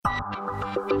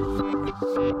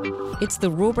It's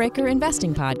the Rule Breaker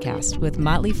Investing Podcast with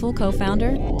Motley Fool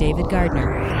co-founder David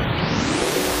Gardner.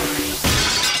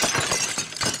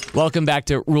 Welcome back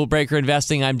to Rule Breaker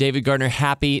Investing. I'm David Gardner.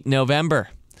 Happy November.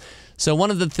 So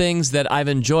one of the things that I've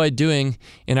enjoyed doing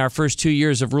in our first 2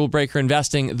 years of Rule Breaker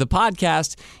Investing, the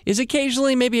podcast, is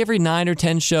occasionally, maybe every 9 or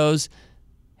 10 shows,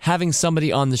 having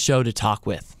somebody on the show to talk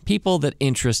with, people that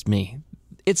interest me.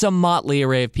 It's a motley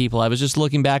array of people. I was just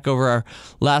looking back over our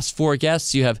last 4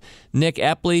 guests. You have Nick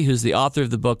Epley, who's the author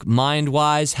of the book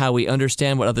Mind-Wise, How We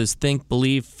Understand What Others Think,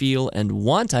 Believe, Feel, and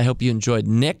Want. I hope you enjoyed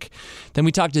Nick. Then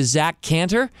we talked to Zach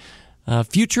Cantor, a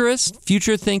futurist,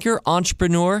 future thinker,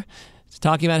 entrepreneur,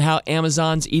 talking about how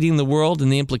Amazon's eating the world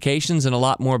and the implications and a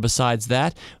lot more besides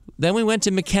that. Then we went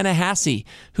to McKenna Hassey,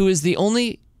 who is the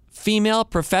only female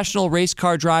professional race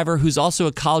car driver who's also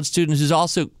a college student, who's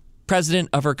also president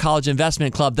of her college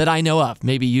investment club that I know of.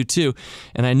 Maybe you too.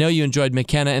 And I know you enjoyed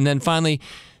McKenna. And then finally,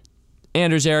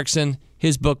 Anders Ericsson,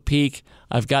 his book Peak.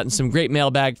 I've gotten some great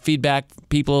mailbag feedback,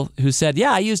 people who said,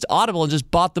 yeah, I used Audible and just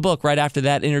bought the book right after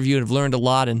that interview and have learned a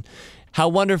lot. And how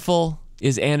wonderful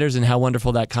is Anders and how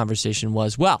wonderful that conversation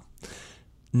was. Well,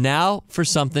 now for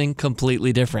something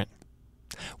completely different.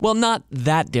 Well, not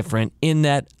that different in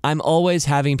that I'm always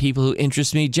having people who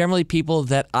interest me, generally people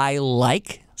that I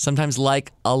like, sometimes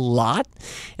like a lot,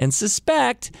 and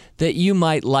suspect that you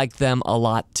might like them a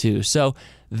lot too. So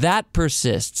that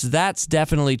persists. That's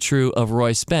definitely true of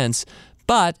Roy Spence.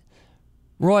 But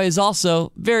Roy is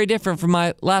also very different from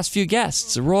my last few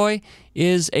guests. Roy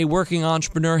is a working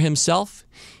entrepreneur himself.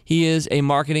 He is a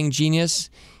marketing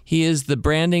genius. He is the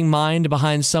branding mind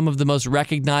behind some of the most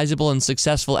recognizable and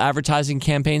successful advertising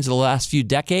campaigns of the last few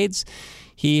decades.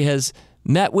 He has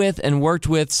met with and worked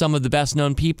with some of the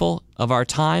best-known people of our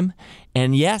time.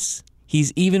 And yes,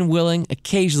 he's even willing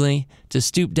occasionally to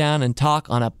stoop down and talk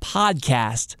on a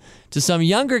podcast to some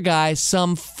younger guy,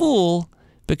 some fool,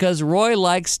 because Roy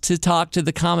likes to talk to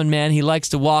the common man. He likes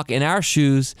to walk in our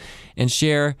shoes and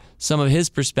share some of his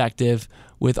perspective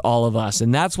with all of us.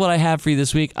 And that's what I have for you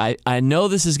this week. I know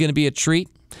this is going to be a treat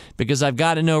because I've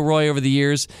got to know Roy over the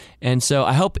years. And so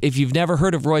I hope if you've never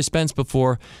heard of Roy Spence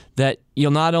before, that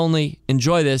you'll not only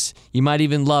enjoy this, you might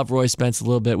even love Roy Spence a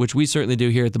little bit, which we certainly do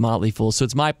here at The Motley Fool. So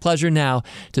it's my pleasure now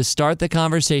to start the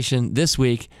conversation this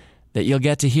week that you'll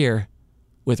get to hear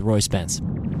with Roy Spence.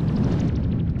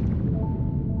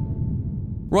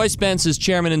 Roy Spence is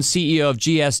chairman and CEO of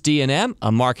GSD&M,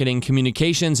 a marketing,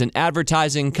 communications, and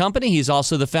advertising company. He's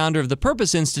also the founder of the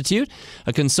Purpose Institute,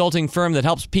 a consulting firm that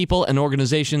helps people and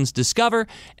organizations discover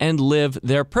and live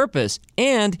their purpose.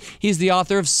 And he's the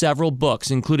author of several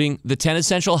books, including The 10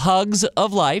 Essential Hugs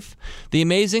of Life, The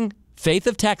Amazing Faith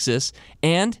of Texas,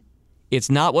 and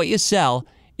It's Not What You Sell,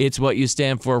 It's What You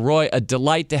Stand For. Roy, a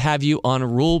delight to have you on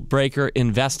Rule Breaker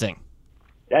Investing.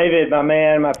 David, my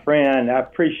man, my friend, I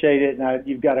appreciate it. And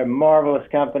you've got a marvelous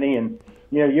company, and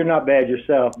you're not bad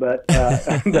yourself, but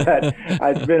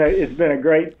it's been a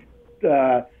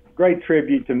great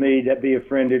tribute to me to be a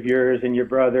friend of yours and your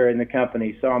brother and the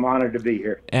company. So I'm honored to be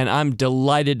here. And I'm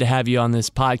delighted to have you on this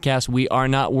podcast. We are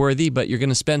not worthy, but you're going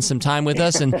to spend some time with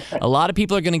us, and a lot of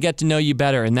people are going to get to know you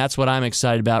better, and that's what I'm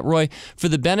excited about. Roy, for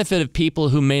the benefit of people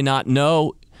who may not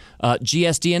know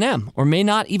GSD&M, or may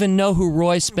not even know who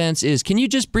Roy Spence is, can you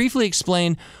just briefly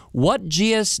explain what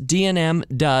GSD&M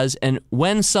does and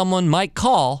when someone might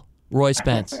call Roy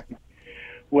Spence?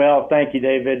 Well, thank you,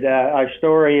 David. Our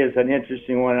story is an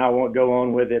interesting one. I won't go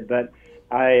on with it, but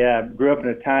I grew up in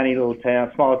a tiny little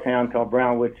town, small town called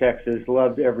Brownwood, Texas.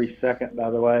 Loved every second, by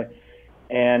the way.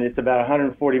 And it's about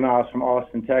 140 miles from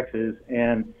Austin, Texas.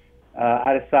 And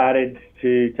I decided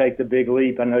to take the big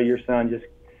leap. I know your son just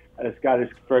got his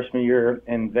freshman year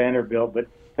in Vanderbilt, but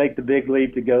take the big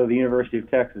leap to go to the University of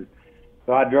Texas.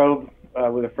 So I drove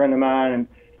with a friend of mine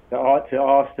to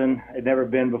Austin. I'd never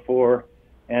been before,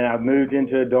 and I moved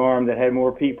into a dorm that had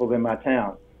more people than my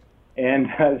town. And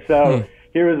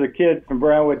here was a kid from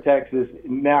Brownwood, Texas.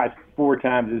 Now it's 4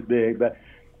 times as big, but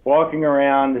walking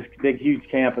around this big, huge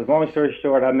campus. Long story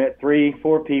short, I met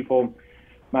 3-4 people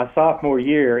my sophomore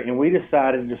year, and we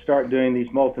decided to start doing these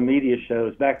multimedia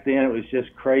shows. Back then, it was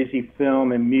just crazy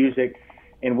film and music,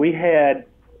 and we had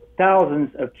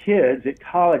thousands of kids at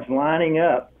college lining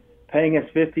up, paying us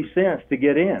 50 cents to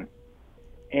get in.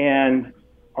 And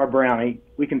our brownie,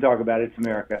 we can talk about it, it's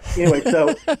America. Anyway,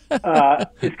 so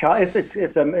it's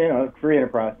a free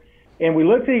enterprise. And we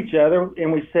looked at each other,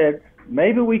 and we said,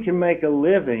 maybe we can make a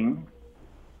living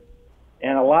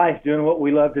and a life doing what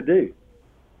we love to do.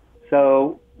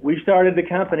 So we started the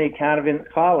company kind of in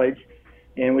college,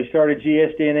 and we started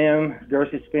GSD&M,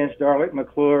 Dorsey, Spence, Darlick,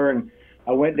 McClure, and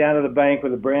I went down to the bank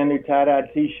with a brand new tie-dyed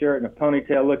T-shirt and a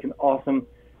ponytail, looking awesome.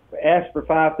 Asked for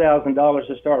 $5,000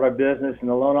 to start my business, and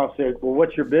the loan officer said, "Well,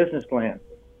 what's your business plan?"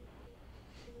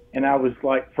 And I was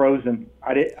like frozen.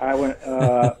 I went,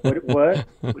 what?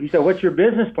 He said, "What's your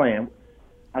business plan?"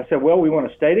 I said, "Well, we want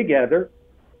to stay together.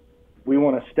 We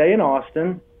want to stay in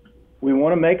Austin. We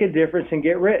want to make a difference and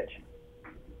get rich."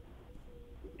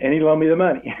 And he loaned me the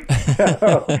money.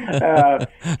 So,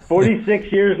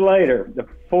 46 years later, the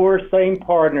 4 same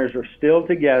partners are still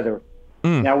together.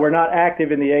 Now, we're not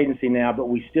active in the agency now, but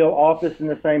we still office in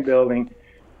the same building.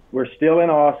 We're still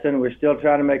in Austin. We're still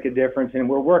trying to make a difference, and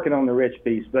we're working on the rich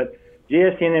piece. But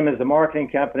GST&M is a marketing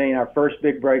company, and our first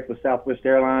big break was Southwest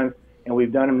Airlines, and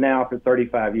we've done them now for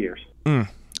 35 years.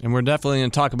 And we're definitely going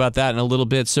to talk about that in a little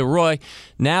bit. So, Roy,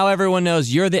 now everyone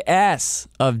knows you're the S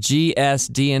of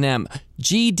GSD&M.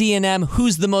 GD&M,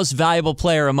 who's the most valuable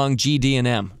player among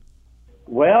GD&M?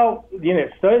 Well,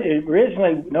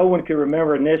 originally no one could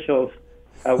remember initials,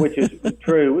 which is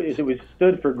true. It was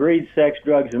stood for greed, sex,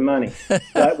 drugs, and money.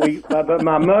 But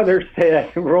my mother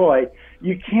said, "Roy,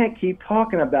 you can't keep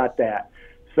talking about that."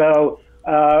 So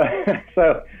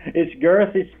it's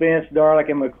Gerthy, Spence, Darlick,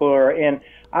 and McClure. And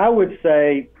I would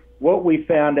say what we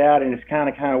found out, and it's kind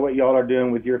of what y'all are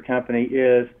doing with your company,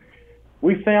 is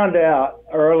we found out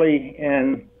early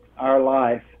in our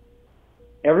life,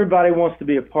 everybody wants to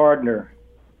be a partner.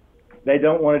 They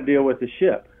don't want to deal with the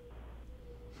ship.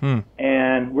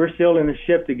 And we're still in the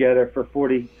ship together for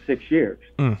 46 years.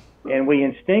 And we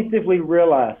instinctively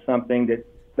realized something that,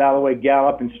 by the way,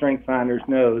 Gallup and Strength Finders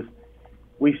knows.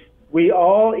 We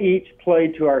all each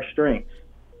played to our strengths.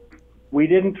 We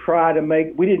didn't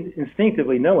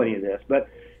instinctively know any of this, but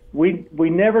we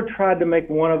never tried to make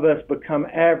one of us become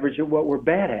average at what we're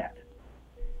bad at.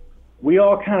 We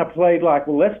all kind of played like,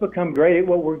 well, let's become great at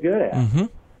what we're good at.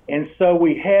 And so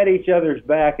we had each other's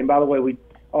back. And by the way,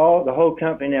 the whole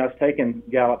company now has taken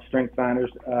Gallup Strength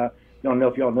Finders. Don't know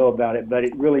if y'all know about it, but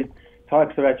it really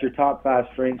talks about your top 5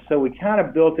 strengths. So we kind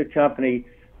of built a company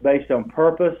based on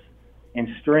purpose and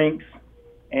strengths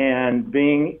and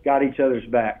got each other's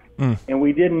back. And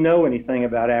we didn't know anything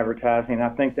about advertising. I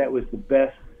think that was the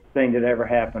best thing that ever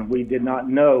happened. We did not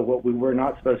know what we were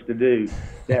not supposed to do,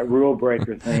 that rule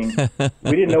breaker thing.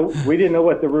 We didn't know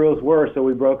what the rules were, so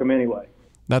we broke them anyway.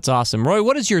 That's awesome. Roy,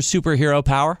 what is your superhero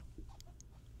power?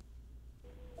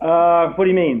 What do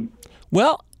you mean?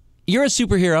 Well, you're a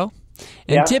superhero.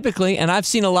 And typically, and I've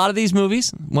seen a lot of these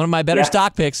movies, one of my better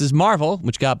stock picks is Marvel,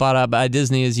 which got bought out by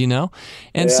Disney, as you know.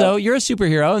 And so you're a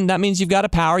superhero, and that means you've got a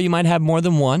power. You might have more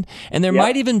than one. And there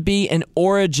might even be an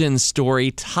origin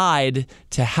story tied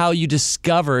to how you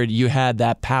discovered you had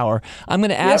that power. I'm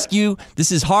going to ask you,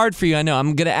 this is hard for you, I know.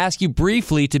 I'm going to ask you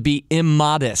briefly to be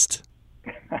immodest.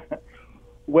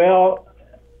 Well,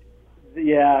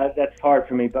 yeah, that's hard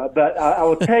for me. But I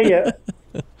will tell you,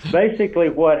 basically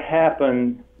what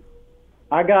happened,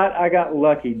 I got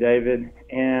lucky, David,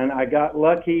 and I got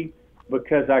lucky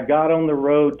because I got on the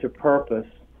road to purpose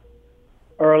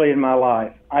early in my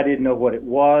life. I didn't know what it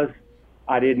was.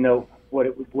 I didn't know what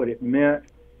it meant.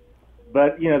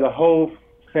 But, the whole,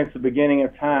 since the beginning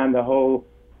of time, the whole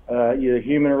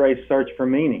human race search for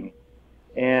meaning.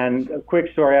 And a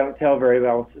quick story I don't tell very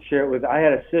well, I'll share it with. I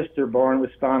had a sister born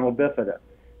with spinal bifida.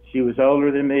 She was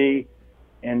older than me,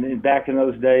 and back in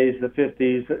those days, the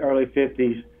 50s, early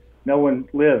 50s, no one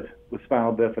lived with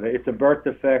spinal bifida. It's a birth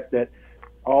defect that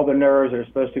all the nerves that are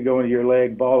supposed to go into your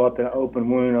leg ball up in an open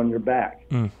wound on your back.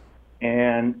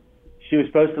 And she was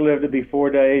supposed to live to be 4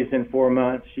 days and 4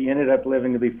 months. She ended up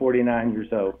living to be 49 years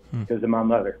old because of my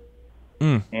mother.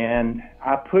 And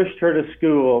I pushed her to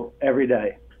school every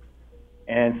day.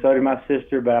 And so did my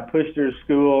sister, but I pushed her to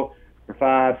school for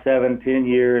 5, 7, 10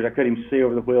 years. I couldn't even see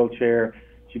over the wheelchair.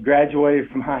 She graduated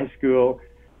from high school.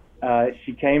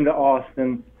 She came to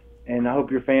Austin. And I hope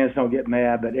your fans don't get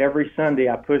mad, but every Sunday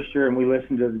I pushed her and we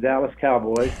listened to the Dallas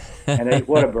Cowboys and ate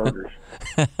Whataburgers.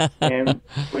 And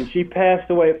when she passed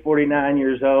away at 49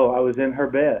 years old, I was in her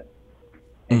bed.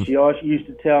 And she always used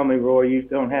to tell me, "Roy, you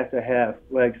don't have to have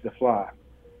legs to fly."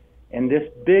 And this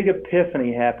big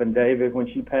epiphany happened, David, when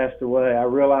she passed away. I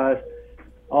realized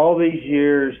all these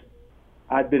years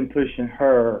I'd been pushing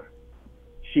her.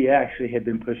 She actually had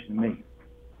been pushing me.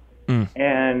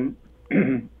 And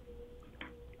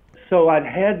so I'd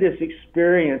had this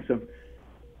experience of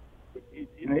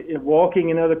walking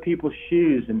in other people's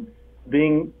shoes and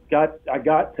I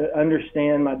got to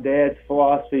understand my dad's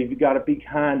philosophy. You got to be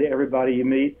kind to everybody you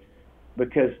meet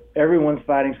because everyone's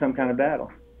fighting some kind of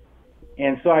battle.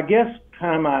 And so I guess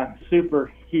kind of my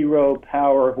superhero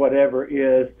power, whatever,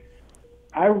 is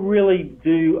I really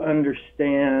do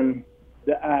understand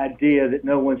the idea that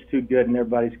no one's too good and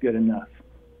everybody's good enough.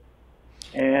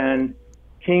 And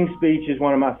King's Speech is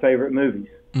one of my favorite movies.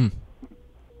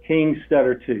 King's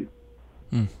Stutter too.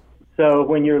 So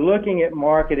when you're looking at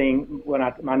marketing,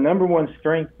 my number one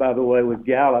strength, by the way, with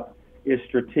Gallup is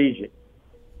strategic.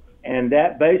 And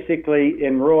that basically,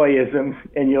 in Royism,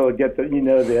 and you'll get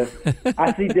this,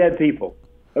 I see dead people,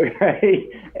 okay?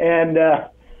 And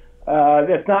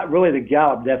that's not really the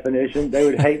Gallup definition. They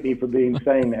would hate me for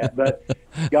saying that. But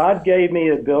God gave me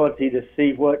the ability to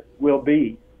see what will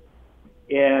be.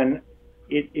 And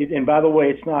and by the way,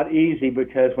 it's not easy,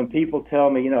 because when people tell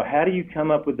me, how do you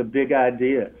come up with the big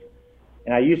ideas?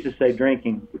 And I used to say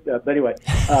drinking, but anyway,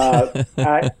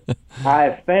 I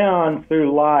have found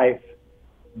through life,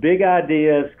 big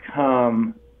ideas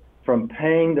come from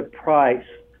paying the price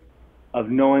of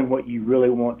knowing what you really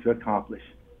want to accomplish.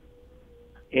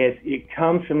 It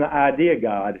comes from the idea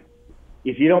God.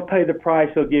 If you don't pay the price,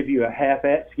 he'll give you a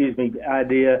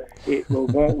idea. It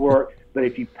won't work. But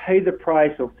if you pay the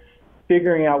price of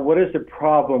figuring out what is the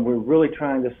problem we're really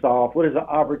trying to solve, what is the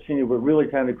opportunity we're really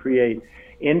trying to create,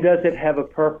 and does it have a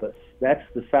purpose? That's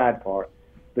the side part,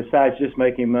 besides just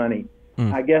making money.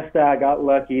 I guess that I got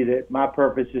lucky that my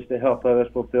purpose is to help others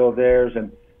fulfill theirs,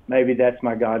 and maybe that's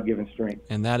my God-given strength.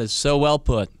 And that is so well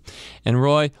put. And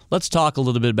Roy, let's talk a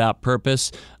little bit about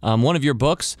purpose. One of your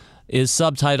books is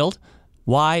subtitled,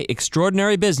 Why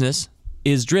Extraordinary Business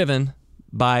is Driven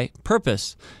by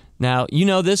Purpose. Now, you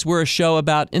know this, we're a show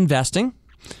about investing.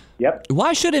 Yep.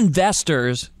 Why should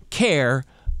investors care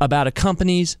about a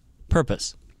company's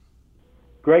purpose?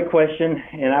 Great question,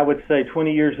 and I would say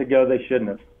 20 years ago they shouldn't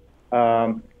have.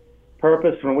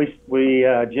 Purpose, when we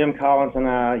Jim Collins and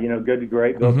I, good to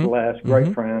great, built to last,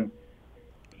 great friend.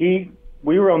 We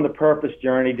were on the purpose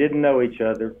journey, didn't know each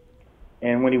other,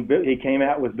 and when he came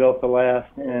out with Built to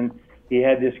Last, and he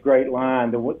had this great line: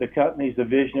 the companies, the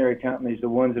visionary companies, the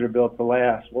ones that are built to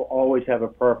last, will always have a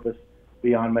purpose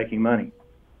beyond making money.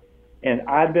 And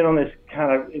I'd been on this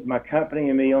my company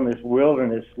and me on this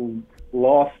wilderness,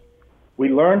 lost. We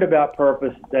learned about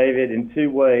purpose, David, in two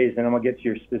ways, and I'm going to get to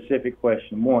your specific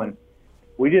question. One,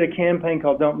 we did a campaign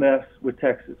called Don't Mess with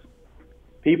Texas.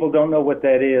 People don't know what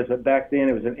that is, but back then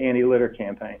it was an anti-litter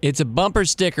campaign. It's a bumper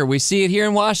sticker. We see it here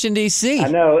in Washington, D.C. I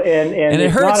know, and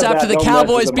it hurts after the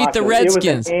Cowboys beat the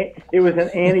Redskins. It was an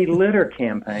anti-litter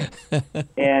campaign,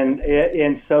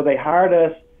 and so they hired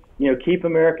us. Keep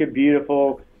America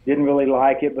Beautiful. Didn't really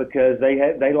like it because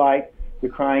they like the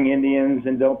crying Indians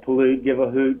and don't pollute, give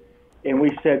a hoot. And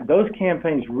we said those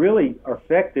campaigns really are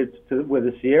effective with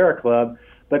the Sierra Club,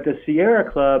 but the Sierra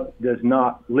Club does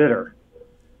not litter.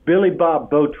 Billy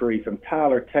Bob Bowtree from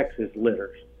Tyler, Texas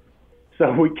litters.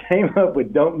 So we came up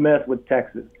with Don't Mess with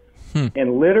Texas.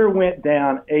 And litter went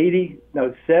down 77%,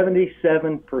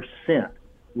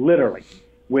 literally,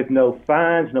 with no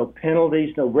fines, no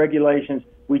penalties, no regulations.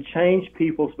 We changed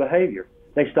people's behavior.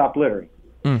 They stopped littering.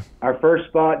 Our first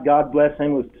spot, God bless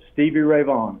him, was Stevie Ray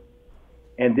Vaughan.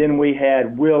 And then we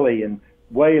had Willie and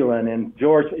Waylon and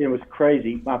George. It was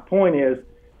crazy. My point is,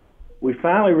 we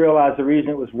finally realized the reason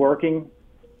it was working.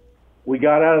 We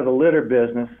got out of the litter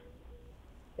business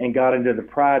and got into the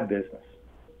pride business.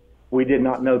 We did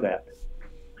not know that.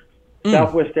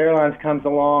 Southwest Airlines comes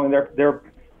along, and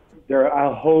their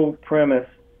whole premise,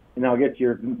 and I'll get to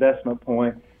your investment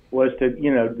point, was to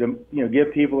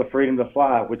give people the freedom to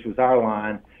fly, which was our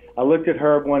line. I looked at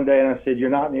Herb one day and I said, "You're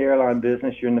not in the airline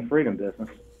business, you're in the freedom business."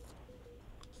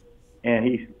 And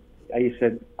he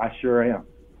said, "I sure am."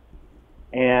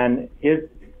 And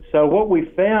so what we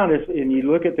found is, and you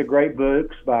look at the great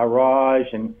books by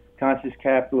Raj and Conscious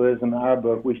Capitalism, our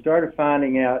book, we started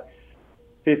finding out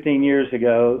 15 years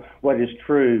ago what is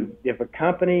true. If a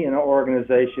company and an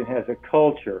organization has a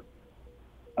culture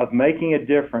of making a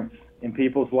difference in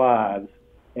people's lives,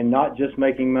 and not just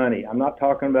making money. I'm not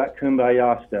talking about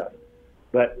kumbaya stuff,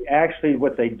 but actually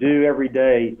what they do every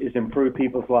day is improve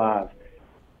people's lives.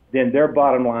 Then their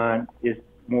bottom line is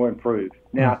more improved.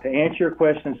 Now, to answer your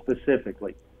question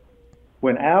specifically,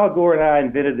 when Al Gore and I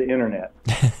invented the internet,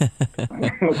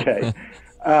 okay,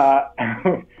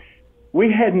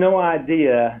 we had no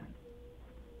idea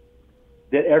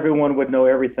that everyone would know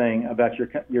everything about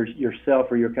yourself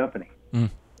or your company,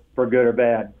 for good or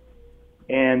bad.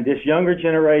 And this younger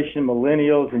generation,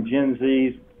 millennials and Gen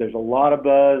Zs, there's a lot of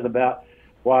buzz about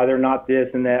why they're not this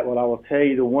and that. Well, I will tell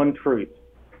you the one truth.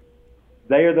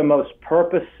 They are the most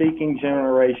purpose-seeking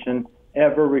generation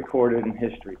ever recorded in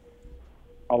history.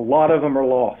 A lot of them are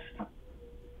lost,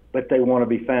 but they want to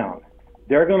be found.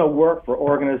 They're going to work for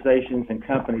organizations and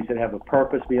companies that have a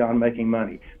purpose beyond making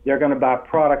money. They're going to buy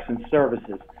products and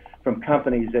services from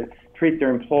companies that treat their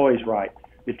employees right,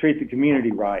 to treat the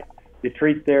community right, to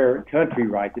treat their country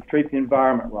right, to treat the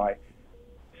environment right.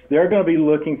 They're going to be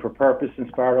looking for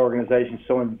purpose-inspired organizations.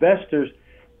 So investors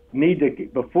need to,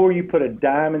 before you put a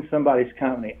dime in somebody's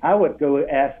company, I would go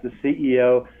ask the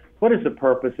CEO, what is the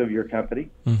purpose of your company?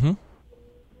 Mm-hmm.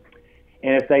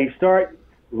 And if they start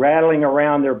rattling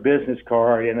around their business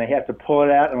card and they have to pull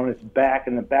it out on its back,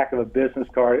 in the back of a business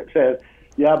card, it says,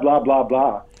 yeah, blah, blah,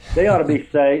 blah. They ought to be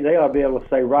able to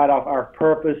say right off, our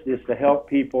purpose is to help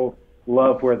people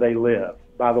love where they live.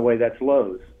 By the way, that's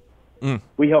Lowe's.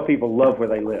 We help people love where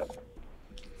they live.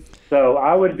 So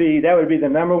that would be the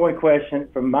number one question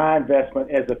for my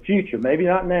investment as a future, maybe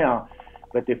not now,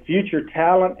 but the future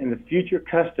talent and the future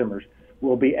customers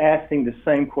will be asking the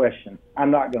same question. I'm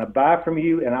not going to buy from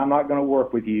you, and I'm not going to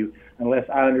work with you unless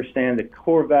I understand the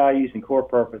core values and core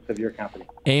purpose of your company.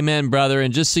 Amen, brother.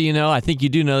 And just so you know, I think you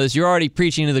do know this, you're already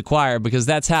preaching to the choir because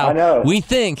that's how we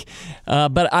think.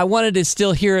 But I wanted to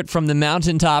still hear it from the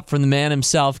mountaintop, from the man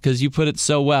himself, because you put it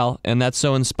so well, and that's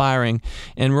so inspiring.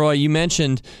 And Roy, you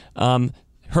mentioned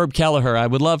Herb Kelleher. I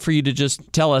would love for you to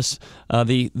just tell us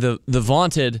the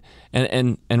vaunted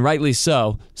and rightly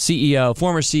so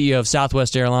former CEO of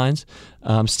Southwest Airlines,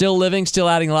 still living, still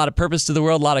adding a lot of purpose to the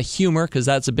world, a lot of humor, because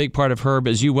that's a big part of Herb,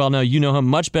 as you well know. You know him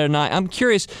much better than I. I'm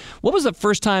curious, what was the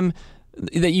first time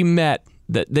that you met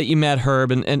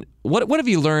Herb, and what have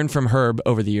you learned from Herb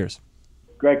over the years?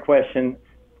 Great question.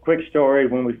 Quick story: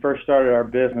 when we first started our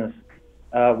business,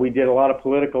 we did a lot of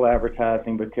political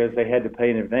advertising because they had to pay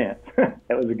in advance.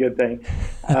 That was a good thing.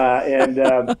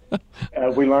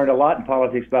 And we learned a lot in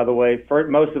politics, by the way.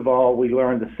 Most of all, we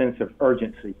learned the sense of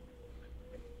urgency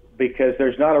because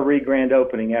there's not a re-grand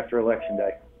opening after Election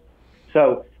Day.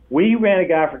 So we ran a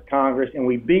guy for Congress, and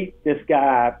we beat this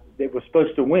guy that was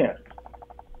supposed to win.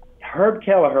 Herb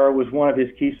Kelleher was one of his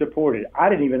key supporters. I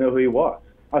didn't even know who he was.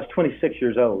 I was 26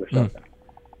 years old or something,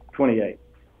 28.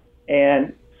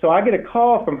 And so I get a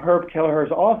call from Herb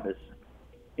Kelleher's office,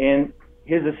 and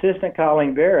his assistant,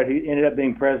 Colleen Barrett, who ended up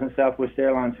being president of Southwest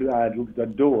Airlines, who I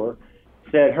adore,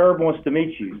 said, Herb wants to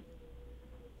meet you.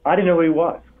 I didn't know who he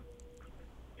was.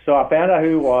 So I found out who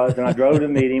he was, and I drove to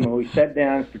meet him, and we sat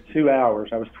down for 2 hours.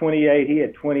 I was 28. He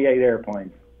had 28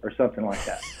 airplanes or something like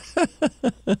that.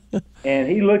 And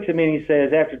he looked at me and he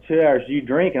says, after 2 hours, do you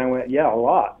drink? And I went, yeah, a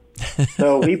lot.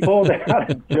 So he pulled out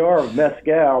a jar of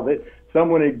mezcal that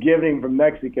someone had given him from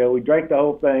Mexico. We drank the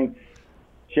whole thing,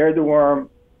 shared the worm.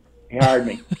 He hired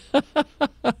me.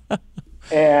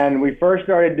 And we first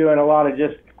started doing a lot of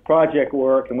just project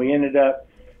work, and we ended up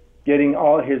getting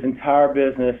all his entire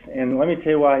business. And let me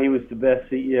tell you why he was the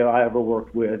best CEO I ever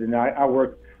worked with. And I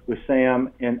worked with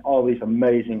Sam and all these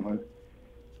amazing ones.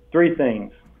 3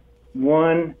 things.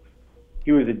 1,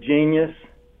 he was a genius,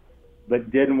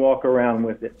 but didn't walk around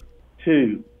with it.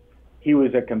 2, he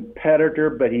was a competitor,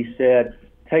 but he said,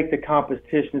 take the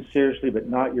competition seriously, but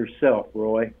not yourself,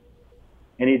 Roy.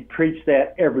 And he'd preach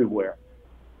that everywhere.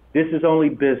 This is only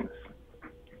business.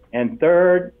 And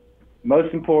 3rd,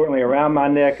 most importantly, around my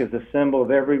neck is a symbol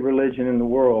of every religion in the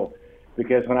world.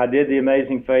 Because when I did the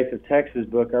Amazing Faith of Texas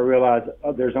book, I realized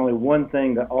there's only one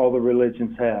thing that all the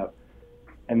religions have,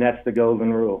 and that's the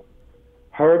Golden Rule.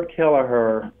 Herb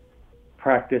Kelleher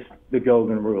practiced the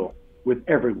Golden Rule with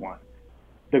everyone.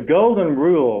 The Golden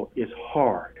Rule is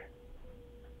hard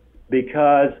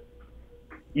because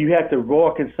you have to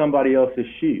walk in somebody else's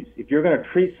shoes. If you're going to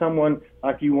treat someone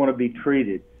like you want to be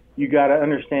treated, you got to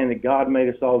understand that God made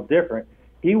us all different.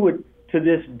 He would, to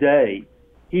this day,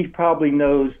 he probably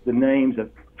knows the names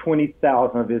of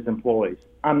 20,000 of his employees.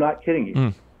 I'm not kidding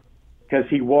you, because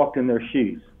he walked in their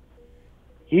shoes.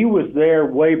 He was there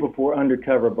way before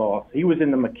Undercover Boss. He was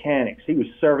in the mechanics. He was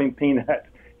serving peanuts.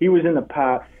 He was in the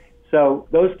pie. So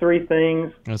those 3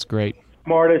 things. That's great.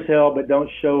 Smart as hell, but don't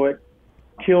show it.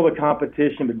 Kill the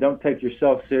competition, but don't take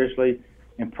yourself seriously,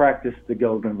 and practice the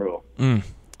Golden Rule.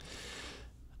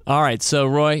 All right, so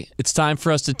Roy, it's time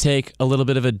for us to take a little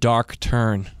bit of a dark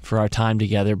turn for our time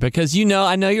together because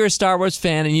I know you're a Star Wars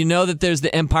fan, and you know that there's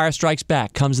the Empire Strikes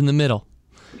Back, comes in the middle.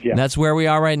 Yeah. And that's where we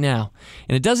are right now.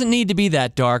 And it doesn't need to be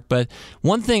that dark, but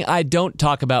one thing I don't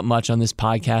talk about much on this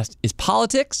podcast is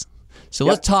politics. So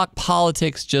let's talk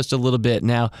politics just a little bit.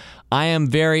 Now, I am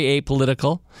very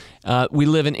apolitical. We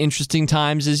live in interesting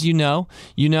times, as you know.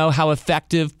 You know how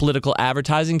effective political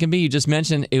advertising can be. You just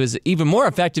mentioned it was even more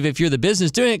effective if you're the business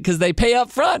doing it because they pay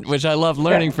up front, which I love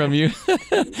learning from you.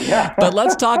 But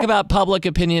let's talk about public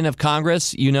opinion of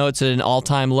Congress. You know it's at an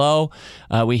all-time low.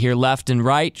 We hear left and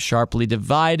right sharply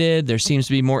divided. There seems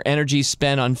to be more energy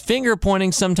spent on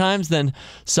finger-pointing sometimes than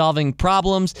solving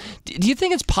problems. Do you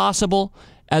think it's possible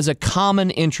as a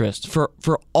common interest for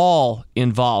all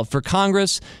involved, for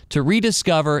Congress to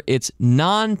rediscover its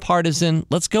nonpartisan,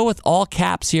 let's go with all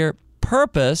caps here,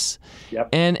 purpose, Yep.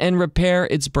 and repair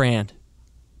its brand?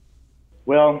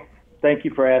 Well, thank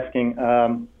you for asking.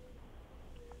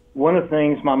 One of the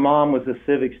things, my mom was a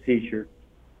civics teacher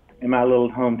in my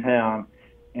little hometown.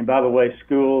 And by the way,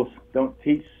 schools don't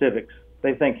teach civics.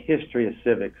 They think history is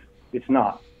civics. It's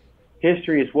not.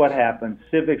 History is what happened.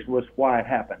 Civics was why it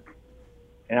happened.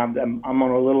 And I'm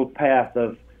on a little path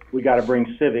of we got to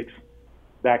bring civics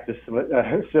back to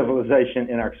civilization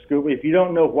in our school. If you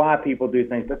don't know why people do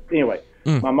things, but anyway,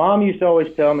 my mom used to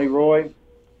always tell me, Roy,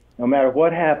 no matter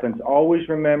what happens, always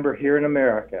remember here in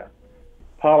America,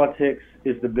 politics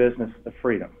is the business of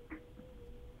freedom.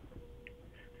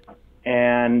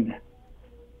 And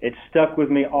it stuck with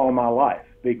me all my life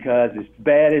because as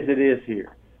bad as it is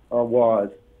here, or was,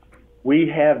 we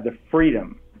have the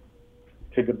freedom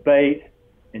to debate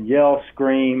and yell,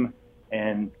 scream,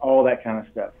 and all that kind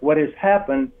of stuff. What has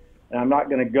happened, and I'm not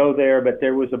going to go there, but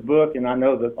there was a book, and I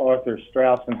know the author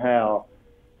Strauss and Howe,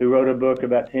 who wrote a book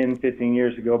about 10, 15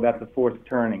 years ago about the fourth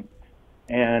turning.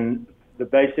 And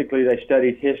basically they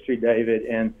studied history, David,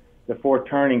 and the fourth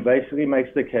turning basically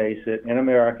makes the case that in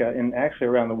America, and actually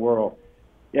around the world,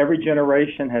 every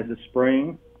generation has a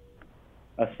spring,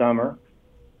 a summer,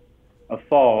 a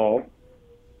fall,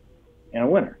 and a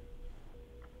winter.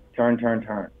 Turn, turn,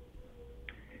 turn.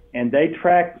 And they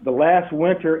tracked the last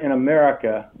winter in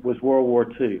America was World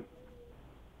War II.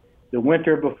 The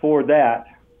winter before that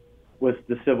was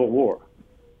the Civil War.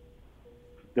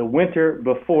 The winter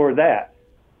before that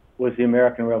was the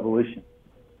American Revolution.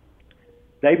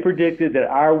 They predicted that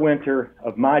our winter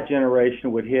of my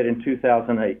generation would hit in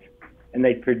 2008, and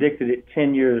they predicted it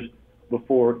 10 years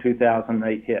before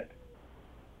 2008 hit.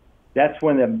 That's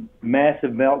when the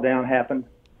massive meltdown happened.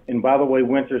 And by the way,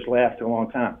 winters last a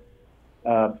long time.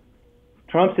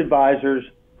 Trump's advisors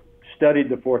studied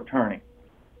the fourth turning.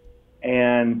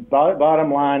 And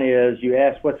bottom line is, you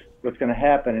ask what's going to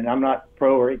happen, and I'm not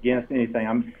pro or against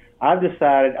anything. I've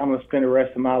decided I'm going to spend the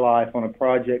rest of my life on a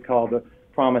project called the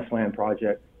Promised Land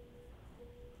Project.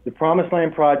 The Promised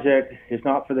Land Project is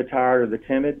not for the tired or the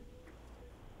timid.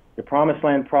 The Promised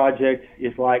Land Project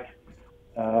is like,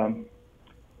 the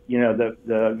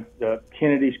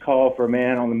Kennedy's call for a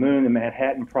man on the moon, the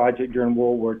Manhattan Project during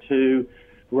World War II,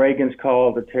 Reagan's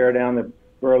call to tear down the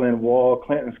Berlin Wall,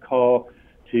 Clinton's call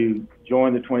to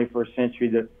join the 21st century.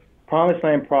 The Promised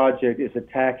Land Project is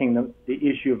attacking the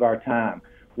issue of our time.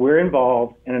 We're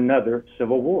involved in another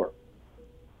civil war.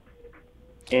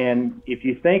 And if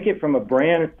you think it from a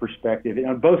brand perspective,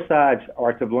 and both sides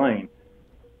are to blame.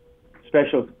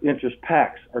 Special interest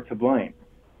PACs are to blame.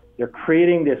 They're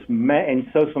creating this, and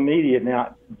social media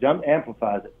now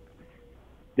amplifies it.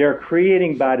 They're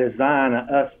creating by design an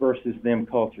us versus them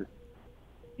culture.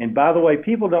 And by the way,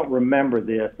 people don't remember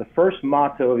this. The first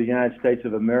motto of the United States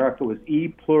of America was E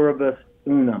pluribus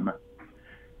unum.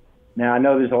 Now, I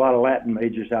know there's a lot of Latin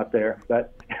majors out there,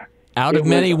 but out of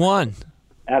many one.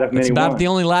 Out of many one. It's about the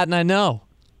only Latin I know.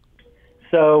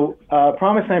 So,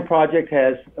 Promised Land Project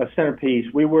has a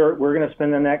centerpiece. We're going to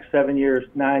spend the next 9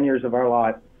 years of our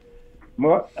life.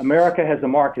 America has a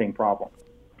marketing problem.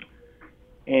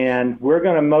 And we're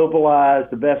going to mobilize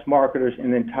the best marketers in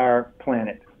the entire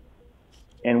planet.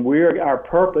 And our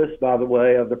purpose, by the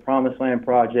way, of the Promised Land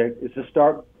Project is to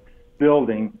start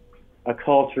building a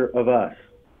culture of us,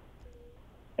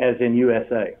 as in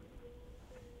USA,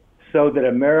 so that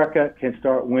America can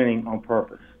start winning on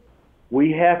purpose.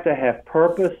 We have to have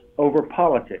purpose over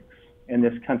politics in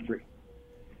this country.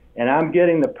 And I'm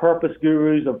getting the purpose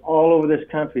gurus of all over this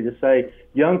country to say,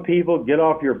 young people, get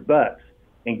off your butts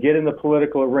and get in the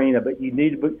political arena. But you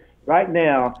need to, right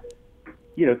now,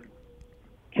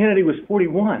 Kennedy was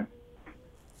 41.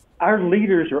 Our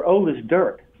leaders are old as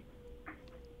dirt.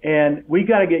 And we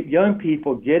got to get young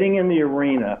people getting in the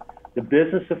arena, the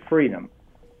business of freedom.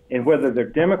 And whether they're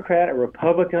Democrat or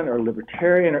Republican or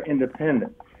Libertarian or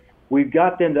Independent, we've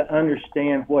got them to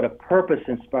understand what a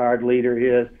purpose-inspired leader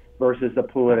is versus a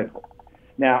political.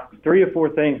 Now, 3 or 4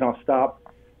 things, and I'll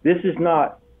stop. This is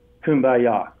not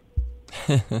kumbaya.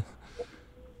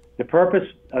 The purpose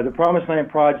of the Promised Land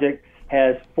Project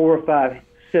has 4 or 5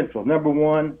 central. Number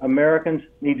 1, Americans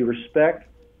need to respect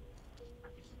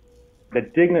the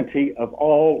dignity of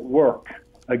all work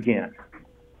again.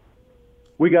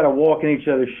 We got to walk in each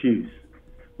other's shoes.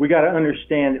 We got to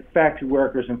understand that factory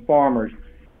workers and farmers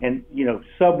and,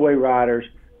 subway riders,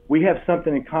 we have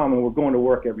something in common. We're going to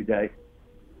work every day.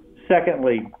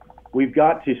 Secondly, we've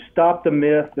got to stop the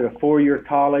myth that a 4-year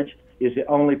college is the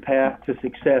only path to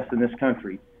success in this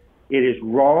country. It is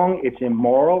wrong. It's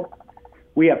immoral.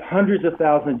 We have hundreds of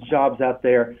thousands of jobs out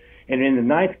there, and in the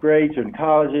ninth grades or in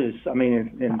colleges,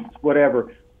 in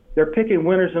whatever, they're picking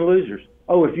winners and losers.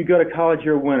 Oh, if you go to college,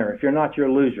 you're a winner. If you're not, you're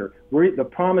a loser. The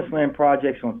Promised Land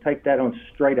Project's going to take that on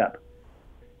straight up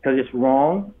because it's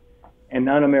wrong and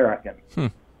un-American.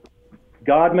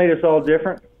 God made us all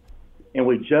different, and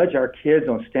we judge our kids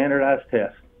on standardized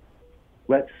tests.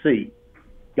 Let's see.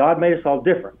 God made us all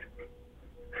different.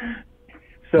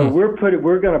 So we're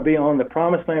going to be on the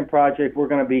Promised Land Project. We're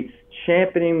going to be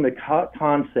championing the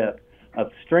concept of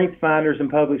strength finders in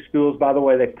public schools. By the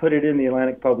way, they put it in the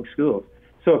Atlantic Public Schools.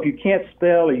 So if you can't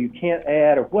spell or you can't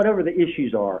add or whatever the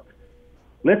issues are,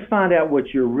 let's find out what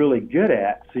you're really good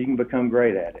at so you can become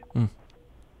great at it.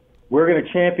 We're going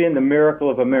to champion the miracle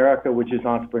of America, which is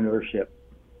entrepreneurship.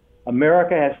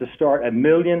 America has to start 1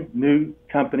 million new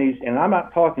companies, and I'm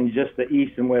not talking just the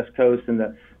East and West Coast and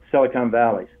the Silicon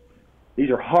Valleys. These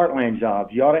are heartland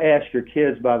jobs. You ought to ask your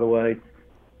kids, by the way,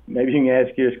 maybe you can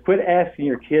ask yours, quit asking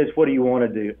your kids, what do you want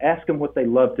to do? Ask them what they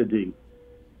love to do.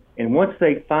 And once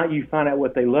you find out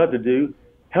what they love to do,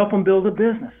 help them build a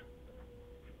business.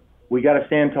 We got to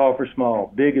stand tall for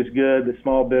small. Big is good, but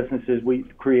small businesses, we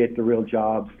create the real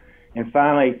jobs. And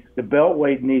finally, the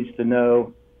Beltway needs to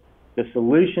know the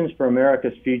solutions for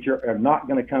America's future are not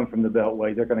going to come from the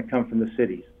Beltway. They're going to come from the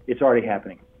cities. It's already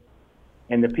happening.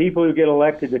 And the people who get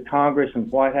elected to Congress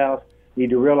and White House need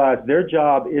to realize their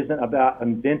job isn't about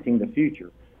inventing the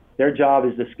future. Their job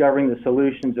is discovering the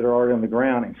solutions that are already on the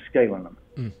ground and scaling them.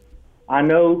 I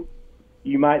know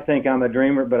you might think I'm a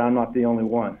dreamer, but I'm not the only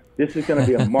one. This is going to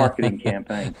be a marketing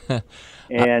campaign.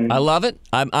 And I love it.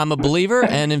 I'm a believer.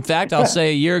 And in fact, I'll say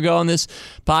a year ago on this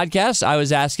podcast, I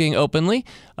was asking openly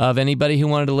of anybody who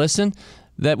wanted to listen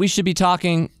that we should be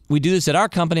talking. We do this at our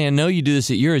company. I know you do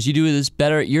this at yours. You do this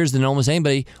better at yours than almost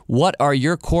anybody. What are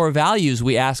your core values?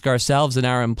 We ask ourselves and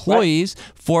our employees,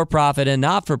 for profit and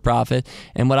not for profit.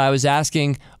 And what I was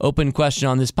asking, open question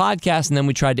on this podcast, and then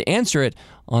we tried to answer it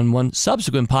on one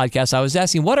subsequent podcast. I was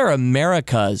asking, what are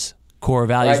America's core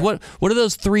values? Right. What are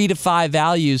those 3 to 5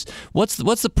 values? What's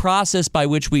the process by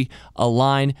which we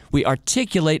align, we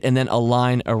articulate, and then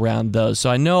align around those? So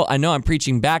I know I'm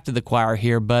preaching back to the choir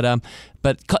here, but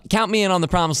count me in on the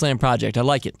Promised Land Project. I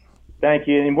like it. Thank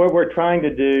you. And what we're trying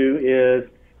to do is,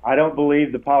 I don't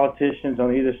believe the politicians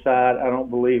on either side. I don't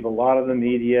believe a lot of the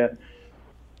media.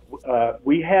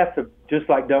 We have to, just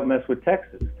like Don't Mess with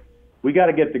Texas, we got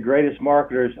to get the greatest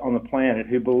marketers on the planet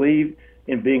who believe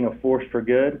in being a force for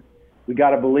good. We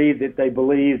got to believe that they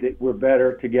believe that we're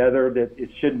better together, that it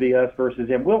shouldn't be us versus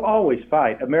them. We'll always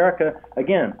fight. America,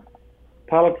 again,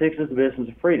 politics is the business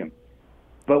of freedom.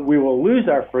 But we will lose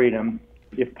our freedom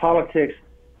if politics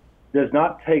does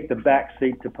not take the back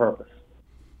seat to purpose.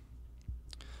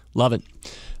 Love it.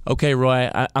 Okay, Roy,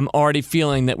 I'm already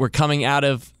feeling that we're coming out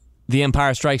of The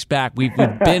Empire Strikes Back. We've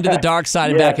been to the dark side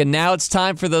and back, and now it's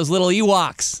time for those little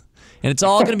Ewoks, and it's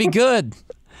all going to be good.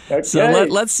 Okay. So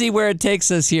let's see where it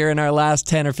takes us here in our last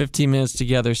 10 or 15 minutes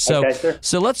together. So,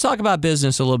 so let's talk about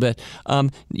business a little bit.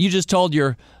 You just told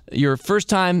your first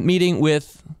time meeting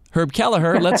with Herb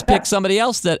Kelleher. Let's pick somebody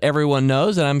else that everyone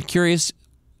knows, and I'm curious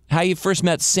how you first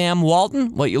met Sam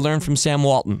Walton, what you learned from Sam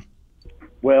Walton.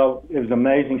 Well, it was an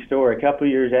amazing story. A couple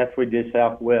of years after we did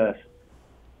Southwest,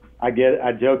 I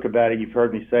joke about it. You've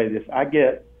heard me say this. I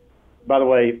get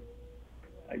a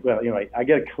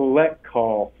collect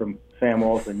call from Sam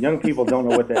Walton. Young people don't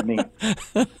know what that means.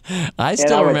 I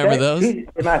still remember those. And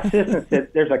my assistant said,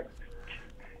 there's a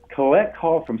collect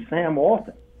call from Sam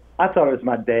Walton. I thought it was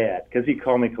my dad because he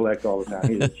called me collect all the time.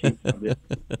 He's a cheap bitch.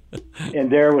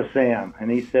 And there was Sam.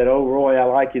 And he said, "Oh, Roy, I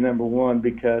like you, number one,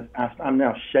 because I'm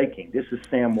now shaking. This is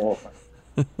Sam Walton."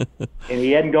 And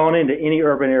he hadn't gone into any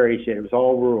urban areas yet. It was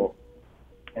all rural.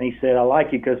 And he said, "I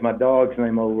like you because my dog's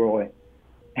named O'Roy."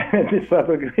 And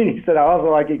he said, "I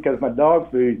also like it because my dog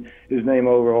food is named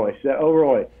O'Roy." He said,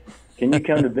 "O'Roy, can you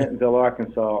come to Bentonville,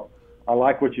 Arkansas? I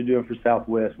like what you're doing for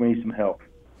Southwest. We need some help."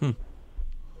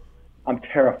 I'm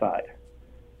terrified.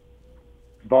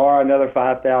 Borrow another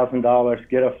 $5,000,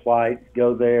 get a flight,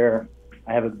 go there.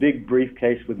 I have a big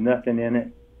briefcase with nothing in it,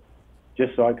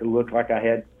 just so I could look like I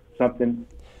had something.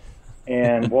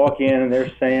 And walk in, and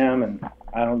there's Sam, and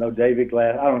I don't know, David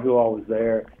Glass. I don't know who all was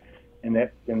there. In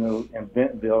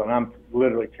Bentonville, and I'm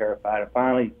literally terrified. And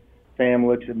finally, Sam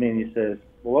looks at me and he says,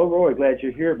 "Well, Roy, glad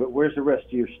you're here, but where's the rest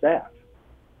of your staff?"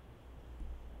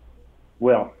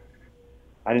 Well,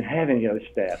 I didn't have any other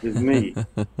staff. It was me.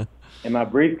 And my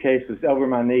briefcase was over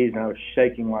my knees, and I was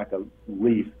shaking like a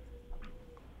leaf.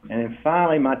 And then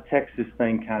finally, my Texas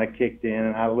thing kind of kicked in,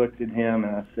 and I looked at him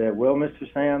and I said, "Well,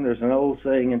 Mr. Sam, there's an old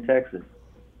saying in Texas,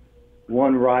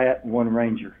 one riot, one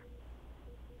ranger."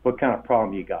 what kind of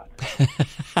problem you got?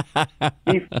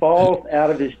 He falls out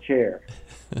of his chair,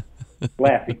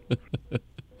 laughing.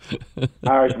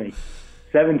 Hires me.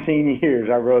 17 years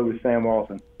I rode with Sam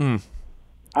Walton.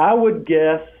 I would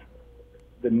guess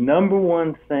the number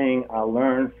one thing I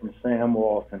learned from Sam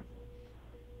Walton,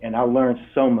 and I learned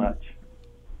so much,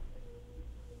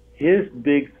 his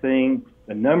big thing,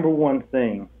 the number one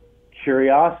thing,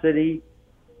 curiosity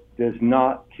does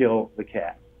not kill the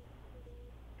cat.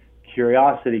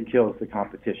 Curiosity kills the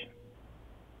competition.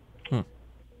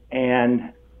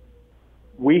 And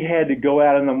we had to go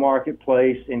out in the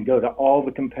marketplace and go to all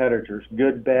the competitors,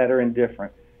 good, bad, or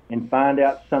indifferent, and find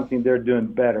out something they're doing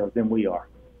better than we are.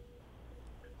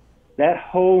 That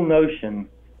whole notion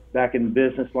back in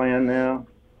business land now,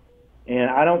 and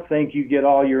I don't think you get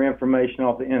all your information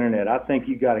off the internet. I think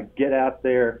you got to get out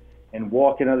there and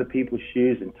walk in other people's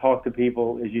shoes and talk to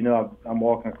people. As you know, I'm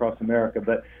walking across America,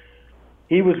 but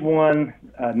he was one,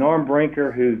 Norm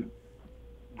Brinker, who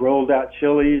rolled out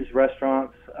Chili's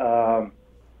restaurants,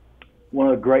 one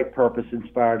of the great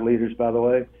purpose-inspired leaders, by the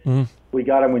way. We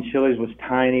got him when Chili's was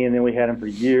tiny, and then we had him for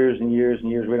years and years and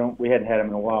years. We hadn't had him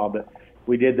in a while, but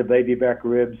we did the baby back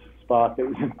ribs spot that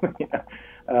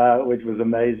was, which was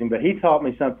amazing. But he taught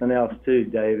me something else too,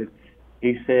 David.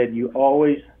 He said you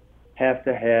always have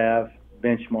to have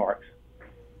benchmarks.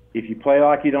 If you play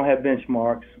like you don't have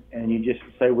benchmarks, and you just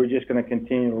say we're just going to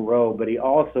continue to roll. But he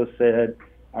also said,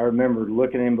 I remember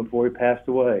looking at him before he passed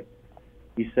away.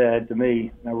 He said to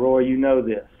me, now, Roy, you know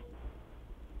this.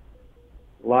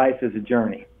 Life is a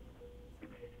journey.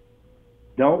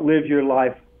 Don't live your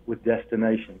life with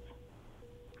destinations,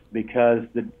 because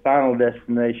the final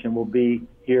destination will be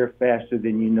here faster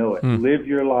than you know it. Live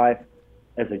your life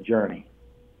as a journey.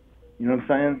 You know what I'm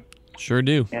saying? Sure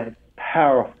do. And it's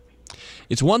powerful.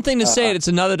 It's one thing to say it, it's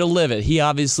another to live it. He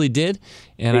obviously did,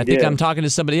 and I think I'm talking to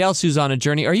somebody else who's on a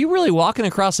journey. Are you really walking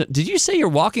across it? Did you say you're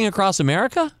walking across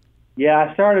America? Yeah,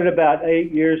 I started about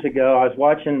 8 years ago. I was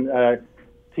watching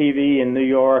TV in New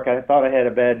York. I thought I had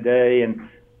a bad day, and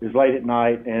it was late at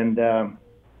night, and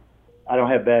I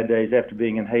don't have bad days after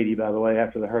being in Haiti, by the way,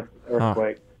 after the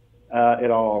earthquake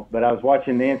at all. But I was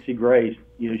watching Nancy Grace.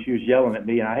 You know, she was yelling at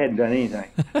me, and I hadn't done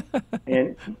anything.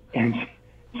 and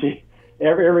she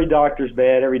every doctor's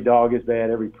bad, every dog is bad,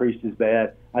 every priest is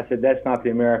bad. I said, that's not the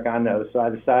America I know. So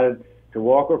I decided to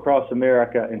walk across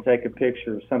America and take a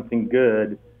picture of something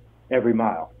good every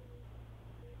mile.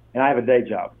 And I have a day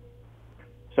job.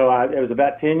 So it was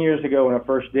about 10 years ago when I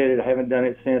first did it. I haven't done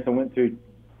it since. I went through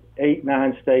 8,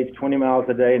 9 states, 20 miles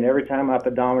a day, and every time my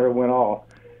pedometer went off,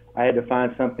 I had to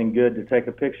find something good to take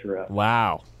a picture of.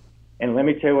 Wow. And let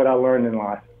me tell you what I learned in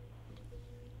life.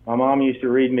 My mom used to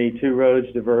read me Two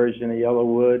Roads Diverge in a Yellow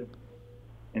Wood,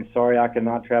 and Sorry I Could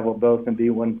Not Travel Both and Be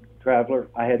One Traveler.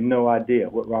 I had no idea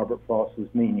what Robert Frost was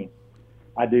meaning.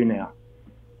 I do now.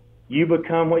 You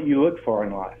become what you look for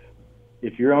in life.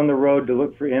 If you're on the road to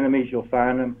look for enemies, you'll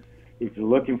find them. If you're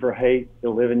looking for hate,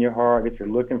 they'll live in your heart. If you're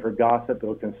looking for gossip,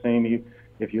 it'll consume you.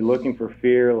 If you're looking for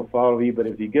fear, it'll follow you. But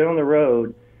if you get on the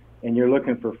road and you're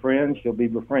looking for friends, you'll be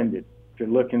befriended. If you're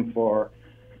looking for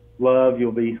love,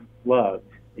 you'll be loved.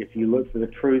 If you look for the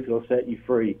truth, it'll set you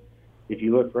free. If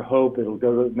you look for hope, it'll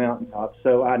go to the mountaintops.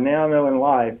 So I now know in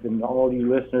life, and all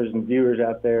you listeners and viewers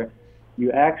out there,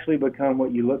 you actually become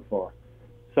what you look for.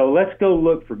 So let's go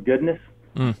look for goodness.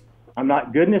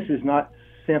 Goodness is not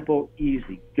simple,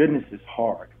 easy. Goodness is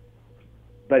hard.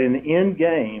 But in the end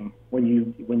game, when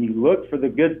you look for the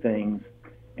good things,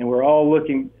 and we're all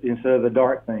looking instead of the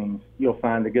dark things, you'll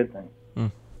find the good things.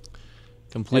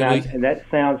 Completely. And that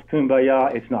sounds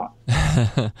kumbaya. It's not.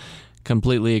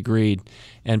 Completely agreed.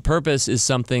 And purpose is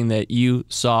something that you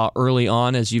saw early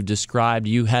on, as you've described.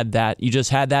 You just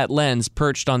had that lens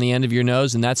perched on the end of your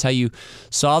nose, and that's how you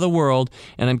saw the world.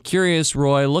 And I'm curious,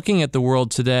 Roy, looking at the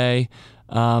world today,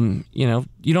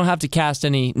 you don't have to cast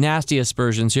any nasty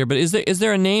aspersions here, but is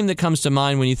there a name that comes to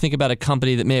mind when you think about a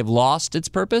company that may have lost its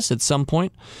purpose at some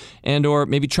point, and or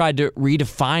maybe tried to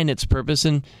redefine its purpose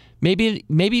and maybe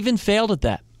even failed at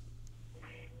that?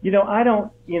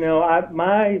 My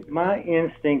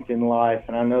instinct in life,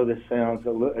 and I know this sounds,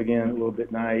 a little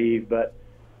bit naive, but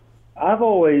I've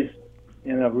always,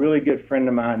 and a really good friend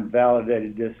of mine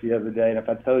validated this the other day, and if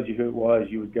I told you who it was,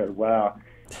 you would go, wow.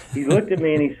 He looked at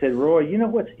me and he said, Roy, you know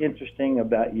what's interesting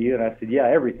about you? And I said, yeah,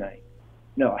 everything.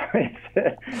 No,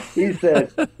 he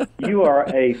said, you are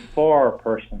a for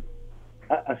person.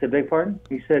 I said, beg pardon?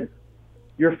 He said,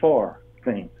 you're for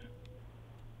things.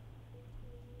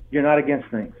 You're not against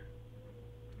things.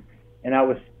 And I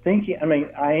was thinking,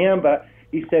 I am, but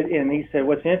he said,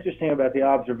 what's interesting about the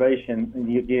observation,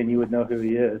 and again, you would know who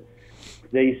he is,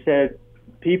 that he said,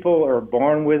 people are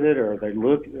born with it, or they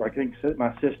look. I think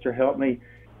my sister helped me.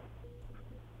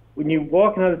 When you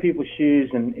walk in other people's shoes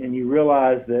and you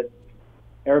realize that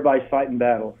everybody's fighting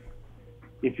battles,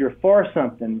 if you're for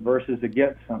something versus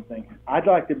against something, I'd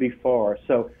like to be for.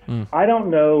 So I don't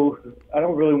know. I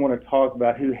don't really want to talk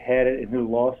about who had it and who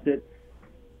lost it.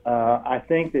 I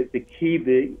think that the key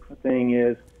big thing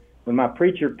is when my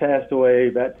preacher passed away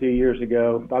about 2 years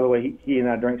ago. By the way, he and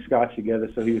I drank scotch together,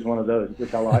 so he was one of those,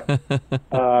 which I like.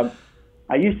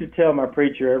 I used to tell my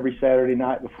preacher every Saturday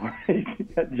night before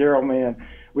Gerald Mann,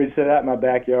 we'd sit out in my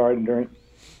backyard and drink,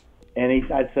 and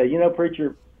I'd say,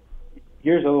 preacher,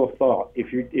 here's a little thought.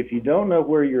 If you don't know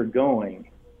where you're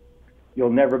going, you'll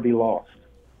never be lost.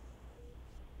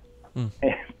 And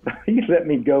he let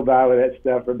me go by with that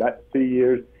stuff for about 2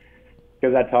 years,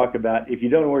 because I talked about if you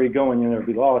don't know where you're going, you'll never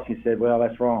be lost. He said, well,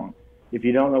 that's wrong. If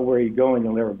you don't know where you're going,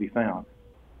 you'll never be found.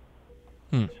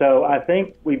 So I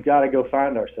think we've got to go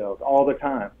find ourselves all the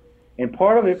time. And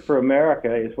part of it for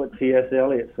America is what T.S.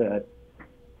 Eliot said.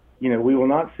 We will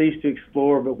not cease to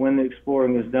explore, but when the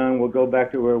exploring is done, we'll go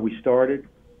back to where we started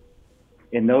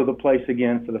and know the place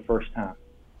again for the first time.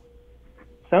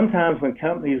 Sometimes when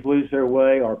companies lose their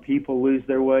way or people lose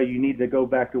their way, you need to go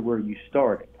back to where you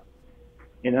started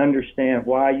and understand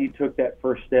why you took that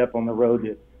first step on the road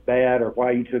to bad or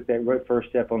why you took that first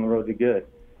step on the road to good.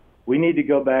 We need to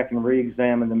go back and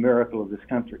re-examine the miracle of this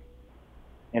country.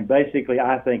 And basically,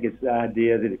 I think it's the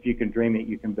idea that if you can dream it,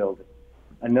 you can build it.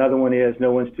 Another one is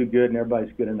no one's too good and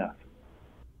everybody's good enough.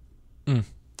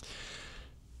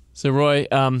 So, Roy,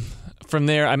 from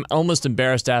there, I'm almost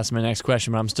embarrassed to ask my next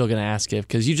question, but I'm still going to ask it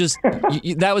because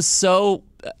that was so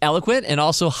eloquent and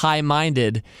also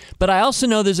high-minded. But I also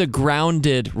know there's a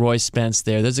grounded Roy Spence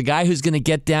there. There's a guy who's going to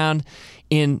get down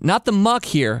in not the muck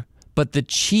here, but the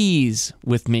cheese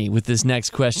with me with this next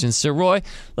question. So, Roy,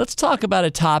 let's talk about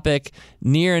a topic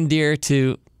near and dear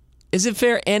to, is it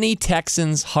fair, any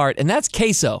Texan's heart, and that's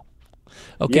queso.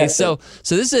 Okay, yes, so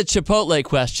this is a Chipotle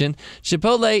question.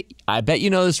 Chipotle, I bet you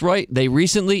know this, Roy, they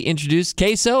recently introduced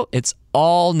queso. It's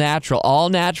all natural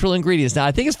ingredients. Now,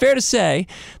 I think it's fair to say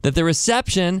that the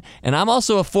reception, and I'm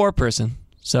also a 4 person,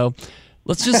 so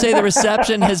let's just say the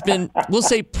reception has been, we'll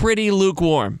say, pretty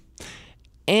lukewarm.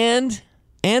 And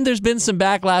there's been some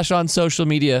backlash on social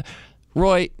media.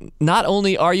 Roy, not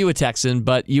only are you a Texan,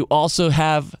 but you also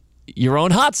have your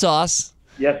own hot sauce.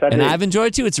 Yes, I do. And I've enjoyed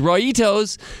it too. It's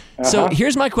Royitos. So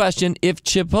here's my question. If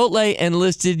Chipotle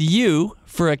enlisted you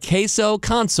for a queso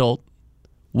consult,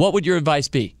 what would your advice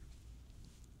be?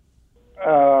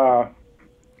 I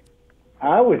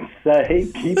would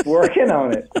say keep working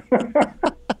on it.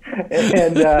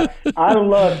 And I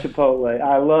love Chipotle.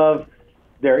 I love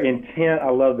their intent. I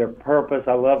love their purpose.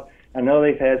 I know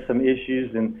they've had some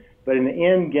issues, but in the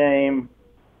end game,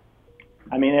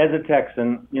 I mean, as a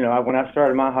Texan, when I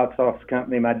started my hot sauce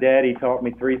company, my daddy taught me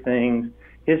 3 things.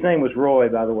 His name was Roy,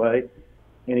 by the way,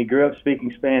 and he grew up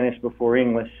speaking Spanish before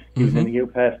English. He was in the U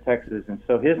Pass, Texas, and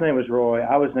so his name was Roy.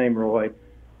 I was named Roy,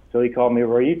 so he called me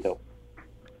Royito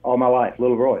all my life,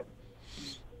 Little Roy.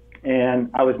 And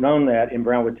I was known that in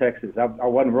Brownwood, Texas. I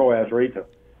wasn't Roy, I was Royito.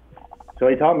 So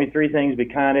he taught me 3 things: be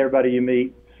kind to everybody you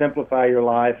meet, simplify your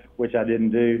life, which I didn't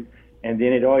do, and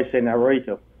then he'd always say, now,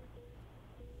 Royito,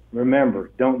 remember,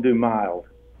 don't do mild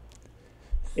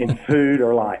in food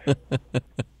or life.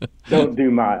 Don't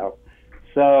do mild.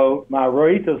 So my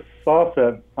Royito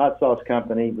Salsa hot sauce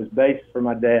company was based for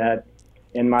my dad,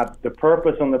 and the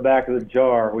purpose on the back of the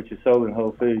jar, which is sold in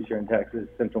Whole Foods here in Texas,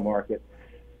 Central Market,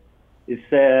 it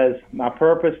says, my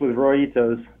purpose with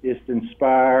Royitos is to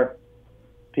inspire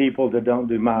people to don't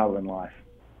do mild in life.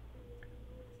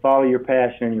 Follow your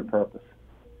passion and your purpose.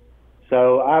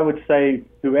 So I would say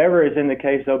whoever is in the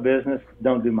queso business,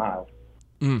 don't do mild.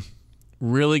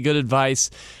 Really good advice.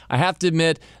 I have to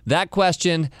admit, that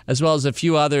question, as well as a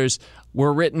few others,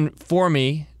 were written for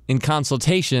me in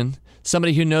consultation.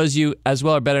 Somebody who knows you as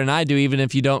well or better than I do, even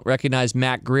if you don't recognize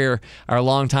Mac Greer, our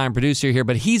longtime producer here.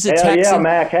 But he's a Texan. Yeah,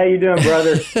 Mac. How you doing,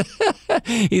 brother?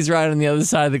 He's right on the other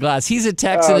side of the glass. He's a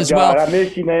Texan as God, well. I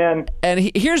miss you, man.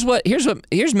 And here's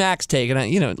Mac's take.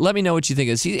 And let me know what you think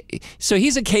is. So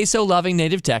he's a queso-loving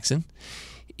native Texan.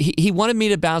 He wanted me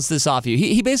to bounce this off you.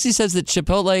 He basically says that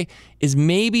Chipotle is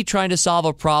maybe trying to solve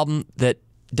a problem that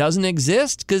doesn't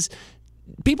exist because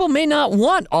people may not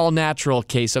want all natural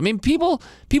queso. I mean, people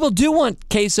do want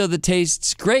queso that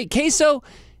tastes great. Queso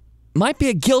might be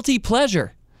a guilty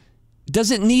pleasure.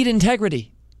 Does it need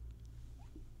integrity?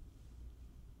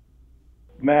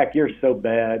 Mac, you're so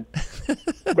bad.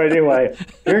 But anyway,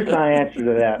 here's my answer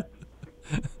to that.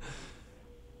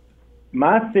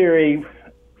 My theory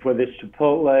for this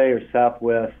Chipotle or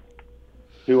Southwest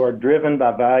who are driven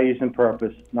by values and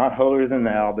purpose, not holier than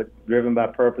thou, but driven by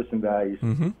purpose and values,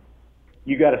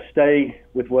 you got to stay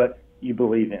with what you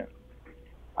believe in.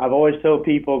 I've always told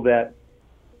people that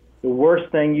the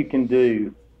worst thing you can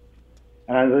do,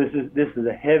 and I know this is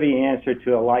a heavy answer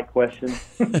to a light question,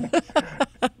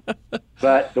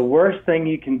 but the worst thing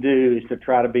you can do is to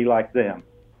try to be like them.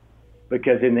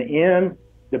 Because in the end,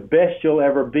 the best you'll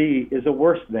ever be is a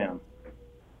worse them.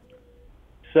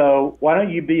 So why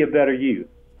don't you be a better you?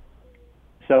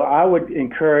 So I would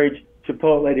encourage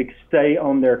Chipotle to stay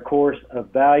on their course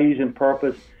of values and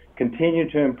purpose, continue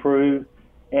to improve,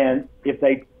 and if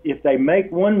they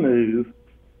make one move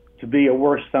to be a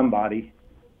worse somebody,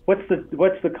 what's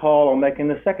the call on making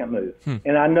the second move?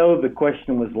 And I know the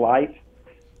question was light,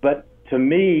 but to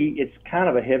me, it's kind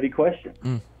of a heavy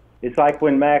question. It's like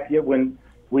when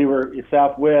we were at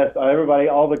Southwest,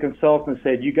 all the consultants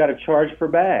said, you got to charge for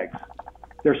bags.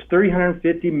 There's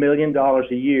 $350 million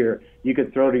a year you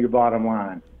could throw to your bottom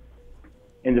line.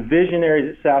 And the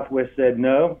visionaries at Southwest said,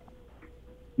 no.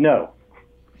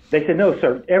 They said, no,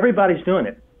 sir, everybody's doing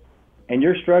it. And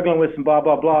you're struggling with some blah,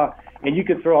 blah, blah, and you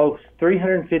could throw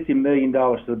 $350 million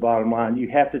to the bottom line. You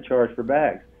have to charge for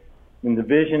bags. And the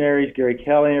visionaries, Gary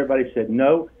Kelly and everybody said,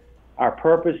 no, our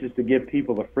purpose is to give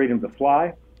people the freedom to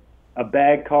fly. A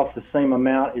bag costs the same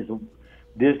amount as a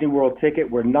Disney World ticket.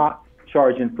 We're not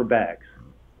charging for bags.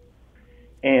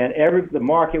 And the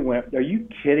market went, are you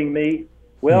kidding me?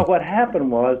 Well, what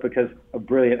happened was, because of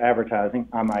brilliant advertising,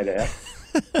 I might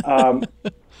add,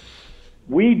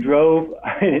 we drove,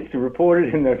 and it's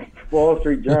reported in the Wall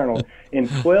Street Journal, in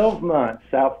 12 months,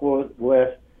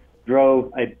 Southwest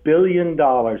drove $1 billion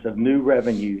of new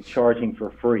revenue charging for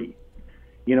free.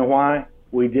 You know why?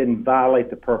 We didn't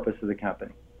violate the purpose of the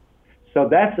company. So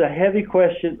that's a heavy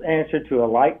answer to a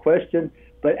light question,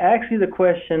 but actually the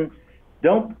question,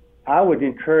 I would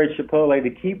encourage Chipotle to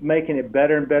keep making it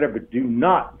better and better, but do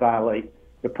not violate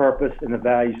the purpose and the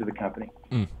values of the company.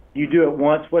 You do it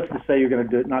once, what's to say you're going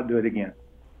to not do it again?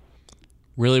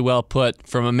 Really well put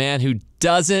from a man who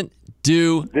doesn't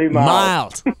do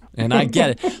mild. And I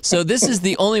get it. So this is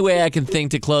the only way I can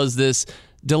think to close this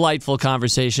delightful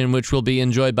conversation, which will be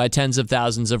enjoyed by tens of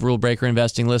thousands of Rule Breaker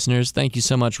Investing listeners. Thank you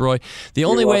so much, Roy. The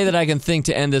only way that I can think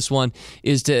to end this one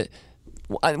is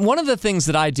one of the things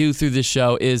that I do through this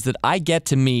show is that I get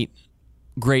to meet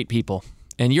great people.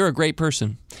 And you're a great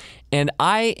person. And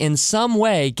I, in some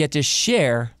way, get to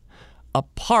share a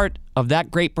part of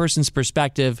that great person's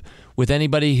perspective with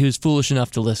anybody who's foolish enough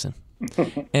to listen.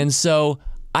 And so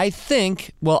I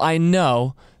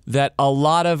know that a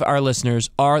lot of our listeners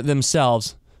are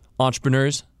themselves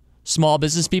entrepreneurs, small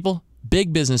business people,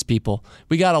 big business people.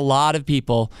 We got a lot of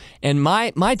people. And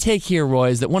my take here, Roy,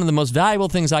 is that one of the most valuable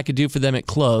things I could do for them at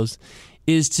close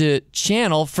is to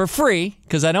channel for free,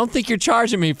 because I don't think you're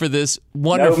charging me for this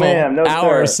wonderful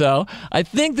hour or so. I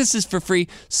think this is for free.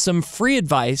 Some free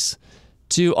advice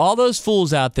to all those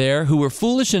fools out there who were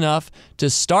foolish enough to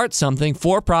start something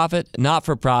for profit, not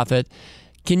for profit.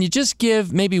 Can you just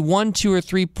give maybe 1, 2, or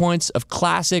 3 points of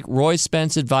classic Roy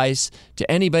Spence advice to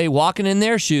anybody walking in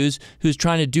their shoes who's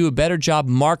trying to do a better job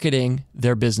marketing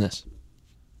their business?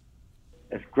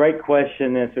 It's a great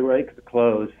question, and it's a great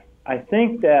close. I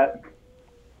think that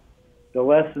the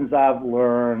lessons I've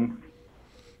learned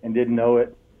and didn't know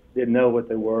what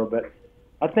they were, but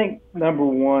I think number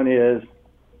one is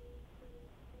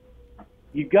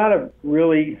you've got to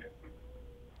really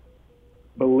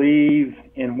believe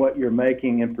in what you're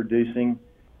making and producing.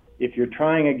 If you're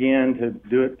trying again to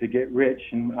do it to get rich,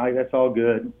 and that's all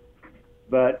good,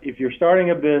 but if you're starting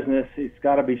a business, it's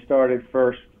got to be started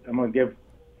first, I'm going to give,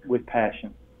 with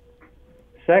passion.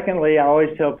 Secondly, I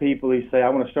always tell people who say, I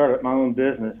want to start my own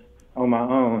business on my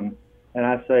own, and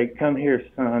I say, come here,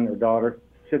 son or daughter,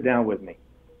 sit down with me.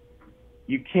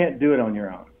 You can't do it on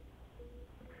your own.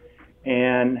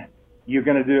 And you're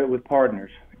going to do it with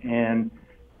partners. And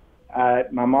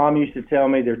my mom used to tell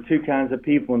me there are two kinds of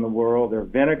people in the world. There are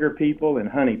vinegar people and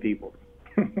honey people.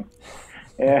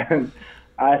 And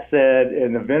I said,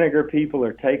 and the vinegar people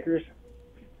are takers,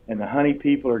 and the honey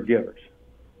people are givers.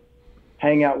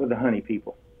 Hang out with the honey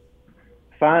people.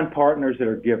 Find partners that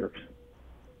are givers.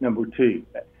 Number two.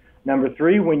 Number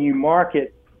three, when you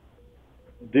market,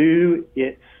 do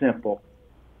it simple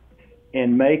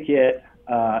and make it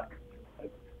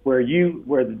where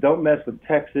don't mess with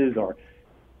Texas or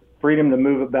freedom to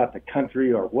move about the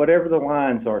country or whatever the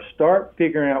lines are. Start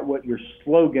figuring out what your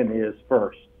slogan is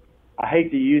first. I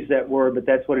hate to use that word, but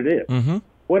that's what it is. Mm-hmm.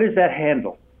 What does that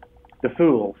handle? The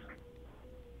fools.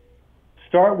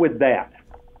 Start with that.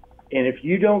 And if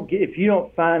you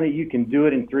don't find that you can do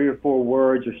it in 3 or 4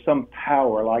 words or some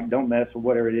power like don't mess or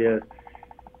whatever it is,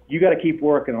 you got to keep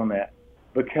working on that,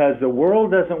 because the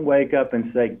world doesn't wake up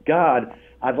and say, God,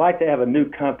 I'd like to have a new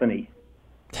company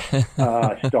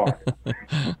start.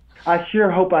 I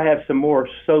sure hope I have some more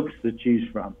soaps to choose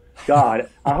from. God,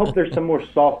 I hope there's some more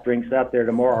soft drinks out there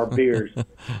tomorrow, or beers.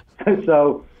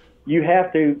 So you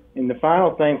have to, and the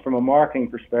final thing from a marketing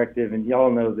perspective, and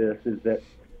y'all know this, is that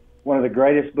one of the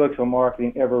greatest books on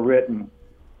marketing ever written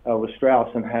was Strauss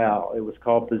and Howe. It was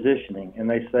called Positioning. And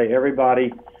they say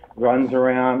everybody runs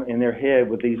around in their head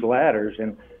with these ladders.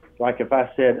 And like if I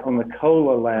said on the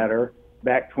cola ladder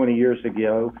back 20 years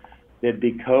ago, there'd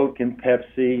be Coke and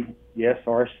Pepsi, yes,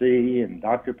 RC and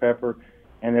Dr. Pepper.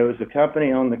 And there was a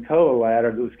company on the cola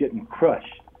ladder that was getting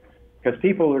crushed. Because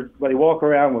they walk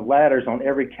around with ladders on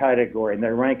every category, and they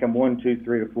rank them 1, 2,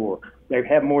 3, or 4. They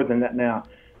have more than that now.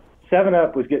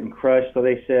 7-Up was getting crushed, so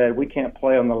they said, we can't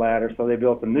play on the ladder, so they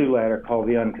built a new ladder called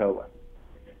the Uncola.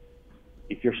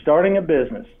 If you're starting a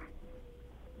business,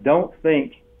 don't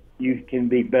think you can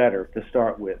be better to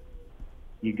start with.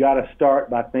 You got to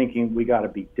start by thinking we got to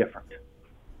be different.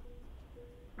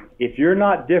 If you're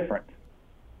not different,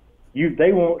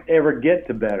 they won't ever get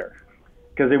to better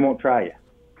because they won't try you.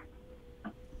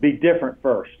 Be different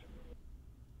first.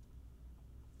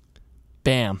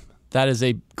 Bam. That is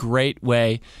a great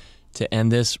way to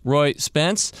end this. Roy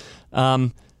Spence,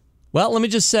 well, let me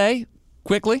just say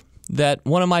quickly that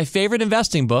one of my favorite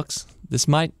investing books, this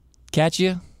might catch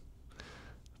you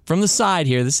from the side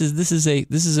here. This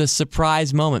is a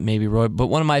surprise moment maybe, Roy, but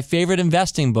one of my favorite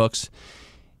investing books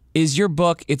is your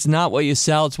book, It's Not What You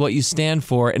Sell, It's What You Stand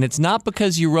For. And it's not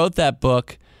because you wrote that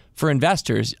book for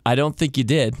investors. I don't think you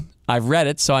did. I've read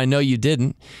it, so I know you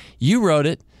didn't. You wrote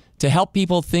it to help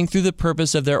people think through the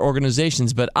purpose of their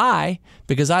organizations. But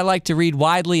because I like to read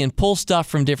widely and pull stuff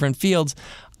from different fields,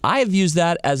 I have used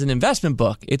that as an investment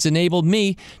book. It's enabled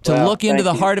me to look into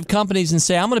the heart of companies and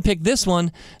say, I'm going to pick this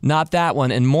one, not that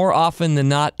one. And more often than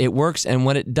not, it works. And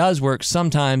when it does work,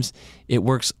 sometimes it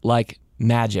works like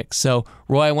magic. So,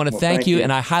 Roy, I want to thank you,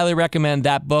 and I highly recommend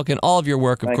that book and all of your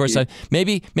work. Of course,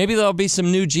 maybe there'll be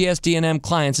some new GSD&M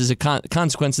clients as a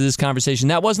consequence of this conversation.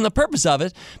 That wasn't the purpose of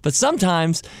it, but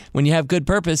sometimes when you have good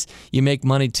purpose, you make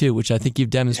money too, which I think you've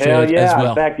demonstrated as well.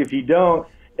 In fact, if you don't,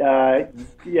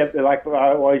 like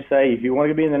I always say, if you want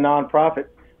to be in the nonprofit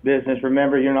business,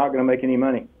 remember you're not going to make any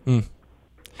money.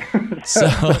 So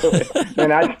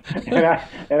and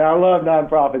I love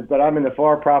nonprofits, but I'm in the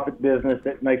for-profit business.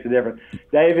 That makes a difference.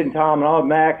 David and Tom and all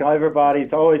Mac and everybody,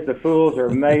 it's always the fools are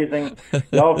amazing.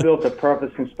 Y'all built a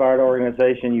purpose-inspired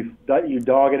organization. You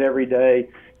dog it every day.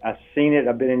 I've seen it.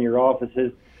 I've been in your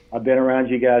offices. I've been around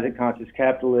you guys at Conscious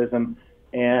Capitalism.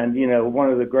 And,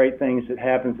 one of the great things that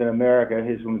happens in America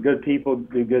is when good people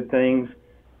do good things,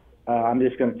 I'm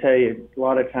just going to tell you, a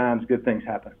lot of times good things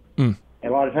happen. And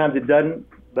a lot of times it doesn't.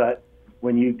 But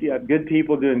when you have good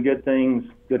people doing good things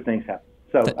happen.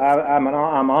 So I'm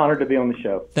honored to be on the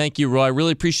show. Thank you, Roy. I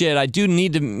really appreciate it. I do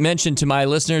need to mention to my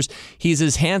listeners, he's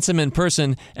as handsome in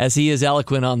person as he is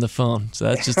eloquent on the phone. So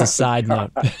that's just a side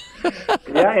note.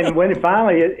 Yeah, and when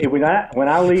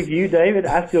I leave you, David,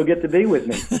 I still get to be with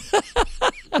me.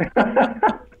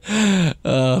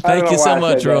 Thank you so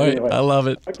much, Roy. Anyway. I love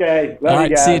it. Okay. All right,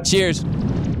 you guys. see you. Cheers.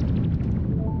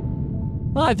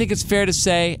 Well, I think it's fair to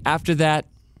say after that,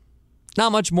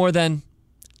 not much more than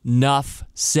 "nuff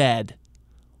said."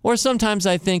 Or sometimes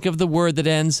I think of the word that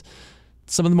ends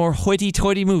some of the more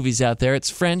hoity-toity movies out there. It's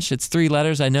French. It's 3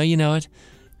 letters. I know you know it.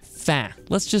 Fin.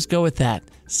 Let's just go with that.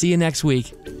 See you next week.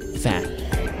 Fin.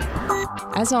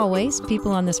 As always,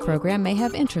 people on this program may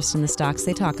have interest in the stocks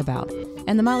they talk about,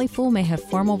 and the Motley Fool may have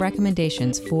formal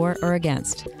recommendations for or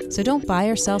against. So don't buy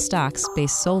or sell stocks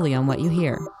based solely on what you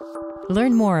hear.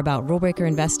 Learn more about rule breaker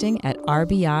investing at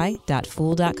rbi.fool.com.